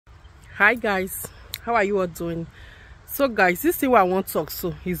Hi guys, how are you all doing? So guys, this thing I want to talk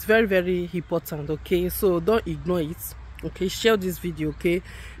so is very important, okay? So don't ignore it, okay? Share this video, okay?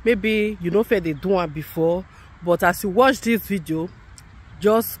 Maybe you know they do one before, but as you watch this video,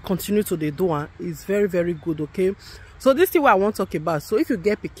 just continue to the do one. It's very good, okay? So this thing I want to talk about. So if you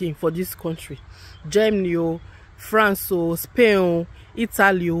get picking for this country, Germany, France, Spain,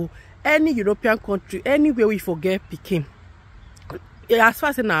 Italy, any European country, anywhere we forget picking, as far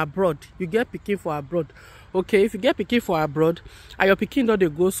as in abroad, you get picking for abroad. Okay, if you get picking for abroad and your picking don't they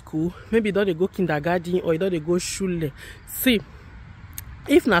go school, maybe don't they go kindergarten or don't they go schule. See,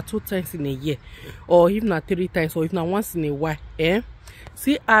 if not 2 times in a year, or if not 3 times, or if not once in a while,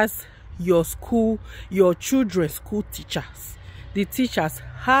 see, as your school, your children's school teachers, the teachers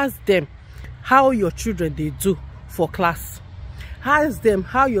ask them how your children they do for class. Ask them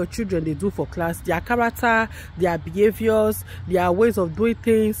how your children they do for class, their character, their behaviors, their ways of doing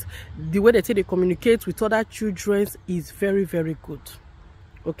things, the way they communicate with other children is very good.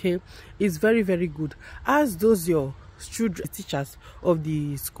 Okay, it's very good. Ask those your children teachers of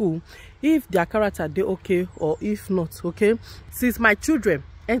the school if their character they okay or if not. Okay, since my children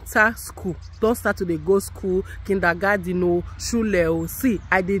enter school, don't start to they go school, kindergarten, schule, see,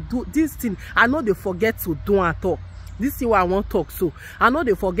 I they do this thing, I know they forget to do at all. This is what I want to talk. So I know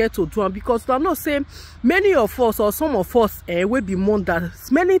they forget to do, because I'm not saying many of us or some of us will be more that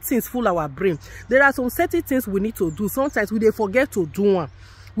many things full our brain. There are some certain things we need to do. Sometimes we they forget to do one.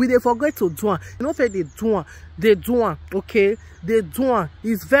 We they forget to do one. You know, if they do one, okay? They do one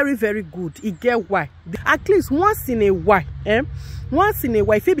is very good. It get why. At least once in a while, once in a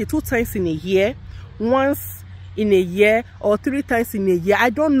while, if it be 2 times in a year, once in a year or 3 times in a year,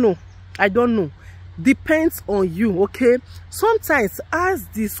 I don't know. Depends on you, okay? Sometimes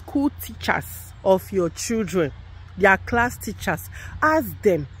ask the school teachers of your children, their class teachers, ask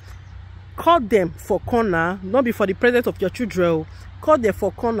them, call them for corner, not before the presence of your children. Call them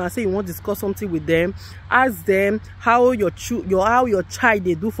for corner, say you want to discuss something with them. Ask them how your child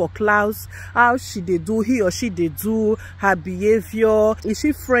they do for class, how they do, he or she they do, her behavior. Is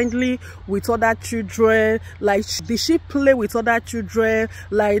she friendly with other children? Like, did she play with other children?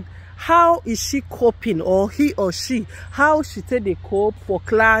 Like, how is she coping, or he or she, how she say they cope for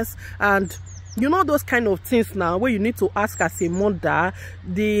class? And you know those kind of things now where you need to ask as a mother.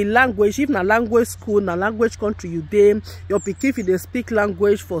 The language, if na language school, na language country you dey, your pikin if they speak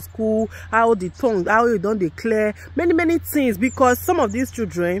language for school, how the tongue, how you don't declare many things. Because some of these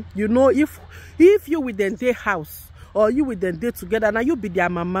children, you know, if you with them their house, or you with them day together, now you be their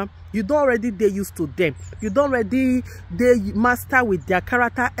mama, you don't already they used to them, you don't already they master with their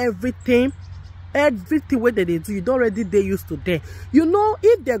character, everything what they do, you don't already they used to them. You know,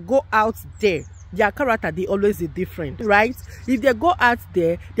 if they go out there, their character they always is different, right? If they go out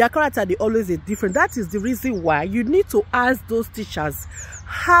there, their character they always is different. That is the reason why you need to ask those teachers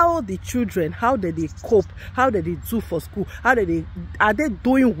how the children, how they cope, how they do for school, are they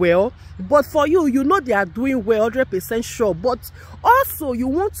doing well. But for you, you know they are doing well, 100% sure. But also you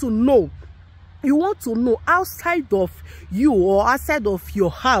want to know outside of you, or outside of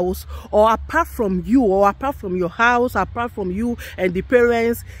your house, or apart from you, or apart from your house, apart from you and the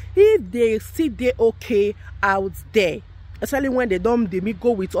parents, if they see they okay out there. Especially when they go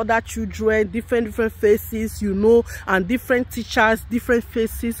with other children, different faces, you know, and different teachers, different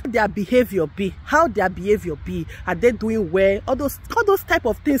faces. Their behavior be, how their behavior be, are they doing well? All those type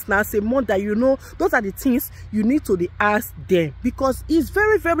of things now, say mother, you know, those are the things you need to ask them, because it's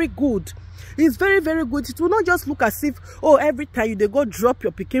very good. It's very good. It will not just look as if, oh, every time they go drop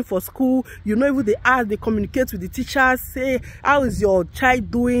your picking for school, you know, even they ask, they communicate with the teachers, say, how is your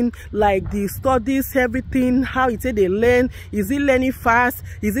child doing, like the studies, everything, how it say they learn, is he learning fast,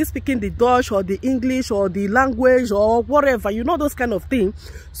 is he speaking the Dutch or the English or the language or whatever, you know, those kind of things.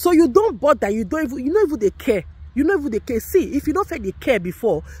 So you don't bother, you know, even they care. You know, even they care. See, if you don't feel they care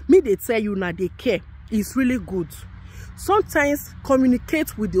before, me they tell you now they care. It's really good. Sometimes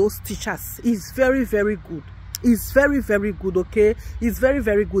communicate with those teachers is very good. It's very good, okay? It's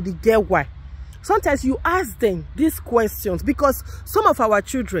very good. You get why? Sometimes you ask them these questions, because some of our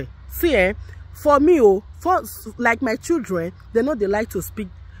children, see, for me, for like my children, they know they like to speak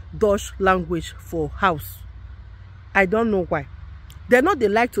Dutch language for house. I don't know why. They know they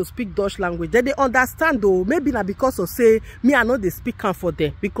like to speak Dutch language. They understand though. Maybe not because of say me, I know they speak for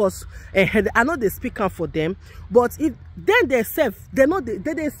them, because I know they speak for them. But if then they self, they know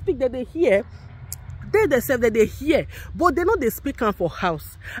they speak, that they hear. They say that they hear, but they know they speak for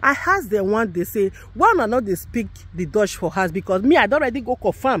house. I asked them one, they say, why not they speak the Dutch for house? Because me, I don't already go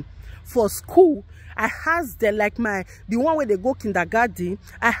confirm for school. I asked them, like the one where they go kindergarten,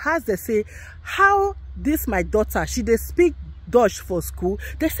 I asked them, say, how this my daughter, she they speak Dutch for school?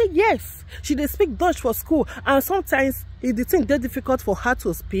 They say yes, she they speak Dutch for school, and sometimes if the thing is difficult for her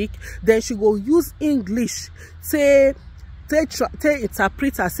to speak, then she go use English, say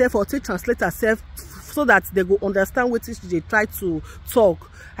interpret herself or translate herself so that they go understand what they try to talk.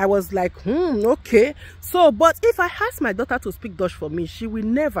 I was like, okay. So, but if I ask my daughter to speak Dutch for me, she will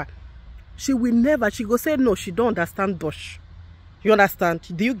never. She go say no, she don't understand Dutch. You understand?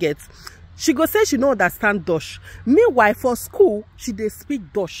 Do you get? She go say she don't understand Dutch. Meanwhile, for school, she they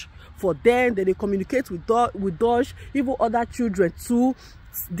speak Dutch. For them, they communicate with Dutch, even other children too.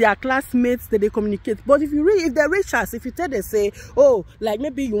 Their classmates, they communicate. But if they reach us, if you tell them, say, oh, like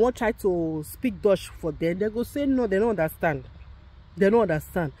maybe you won't try to speak Dutch for them, they go say no, they don't understand. They don't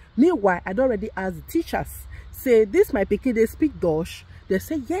understand. Meanwhile, I'd already asked the teachers, say, this my pikin, they speak Dutch. They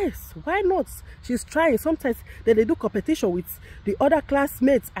say yes, why not? She's trying. Sometimes they do competition with the other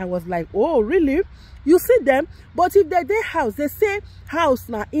classmates. I was like, oh, really? You see them? But if they're house, they say house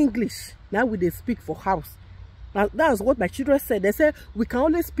now English. Now we they speak for house. Now that's what my children said. They say we can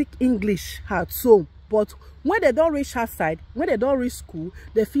only speak English at home. But when they don't reach outside, when they don't reach school,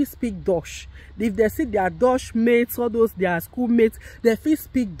 they feel speak Dutch. If they see their Dutch mates, all those their schoolmates, they feel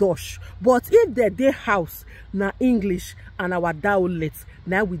speak Dutch. But if they're house, now English and our dialects,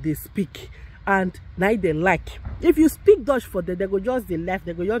 now we they speak. And now they like. If you speak Dutch for them, they go just the left,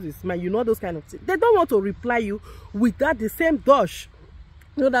 they go just the smile, you know, those kind of things. They don't want to reply you with that the same Dutch.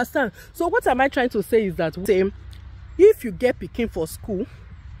 You understand? So what am I trying to say is that if you get picking for school,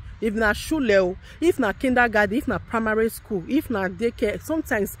 if na shule, if na kindergarten, if na primary school, if na daycare,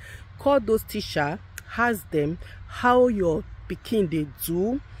 sometimes call those teachers, ask them how your pikin they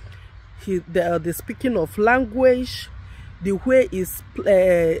do, the speaking of language, the way is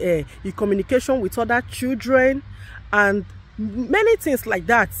the communication with other children, and many things like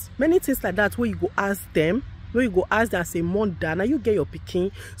that. Many things like that where you go ask them, where you go ask them as a mother, now you get your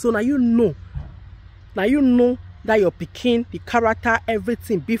pikin, so now you know that your pikin, the character,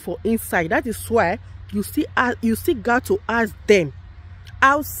 everything be for inside. That is why you still got to ask them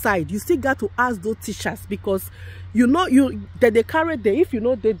outside. You still got to ask those teachers, because you know that they carry them. If you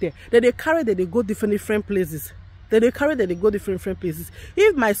know they carry that they go different places. They carry that they go different places.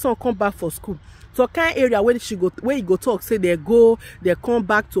 If my son come back for school, so kind area where you go talk, say they come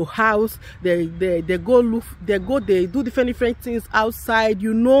back to house, they go they do different things outside,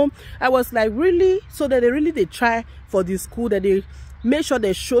 you know. I was like, really? So that they try for the school, that they make sure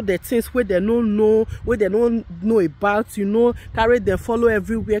they show the things where they don't know, where they don't know about, you know, carry them follow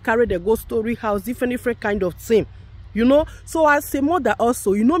everywhere, carry the go story house, different kind of thing. You know, so as a mother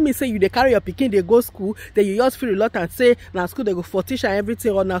also, you know me say you they carry your pikin, they go school, then you just feel reluctant, say now school they go for teacher and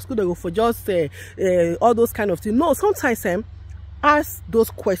everything, or now school they go for just all those kind of things. No, sometimes ask those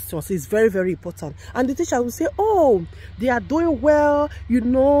questions is very, very important, and the teacher will say, oh, they are doing well, you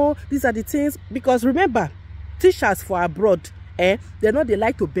know, these are the things. Because remember, teachers for abroad, they know they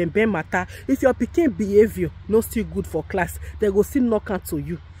like to bend matter. If your pikin behavior not still good for class, they go still knock out to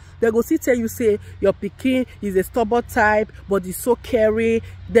you. They go see tell you, say your pikin is a stubborn type, but it's so caring.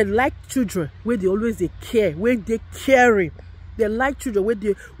 They like children where they always they care, where they caring. They like children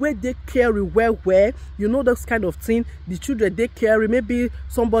where they carry well. You know, those kind of thing. The children they carry, maybe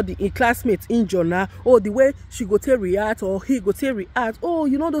somebody in classmates in journal, or the way she go to react, or he go to react. Oh,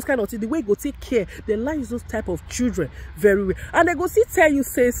 you know, those kind of things. The way go take care. They like those type of children very well. And they go see tell you,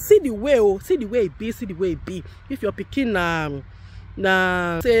 say, see the way it be, see the way it be. If your pikin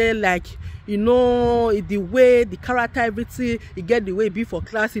now say, like, you know, the way the character, everything, you get the way it be for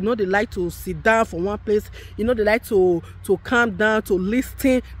class. You know, they like to sit down for one place, you know, they like to calm down, to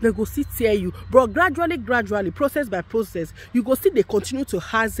listen. They go sit tell you, but gradually, process by process, you go see they continue to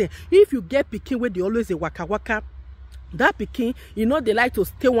hazen. If you get pikin where they always a waka, that pikin, you know, they like to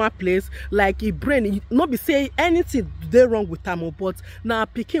stay one place, like a brain, not be say anything they wrong with them, but now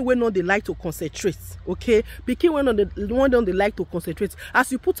pikin when not they like to concentrate, okay? Pikin when the one don't they like to concentrate.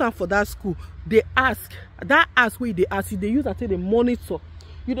 As you put on for that school, they ask where they ask you, they use until they monitor.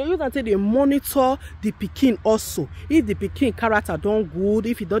 You don't use until they monitor the pikin also. If the pikin character don't good,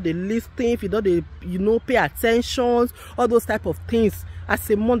 if you don't they listen, if you don't they, you know, pay attention, all those type of things. As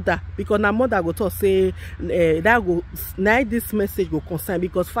a mother, because now mother go to say that go now this message go concern,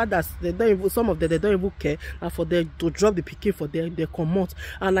 because fathers they don't even, some of them they don't even care, and for them to drop the pikin for them they come out,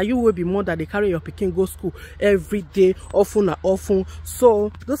 and now you will be mother, they carry your pikin go school every day, often.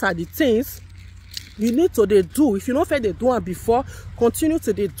 So those are the things you need to they do. If you know if they do it before, continue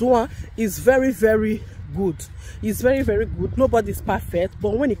to they do it. Is very, very good. It's very, very good. Nobody's perfect,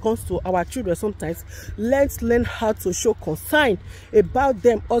 but when it comes to our children, sometimes let's learn how to show concern about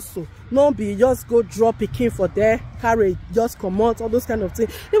them also. Not be just go drop pikin for their carry, just come out, all those kind of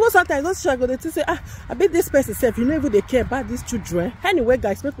things. Even sometimes those children they say, I bet this person self, you know, even they care about these children. Anyway,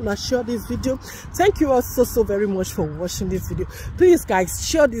 guys, make sure share this video. Thank you all so very much for watching this video. Please, guys,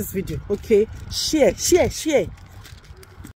 share this video. Okay, share.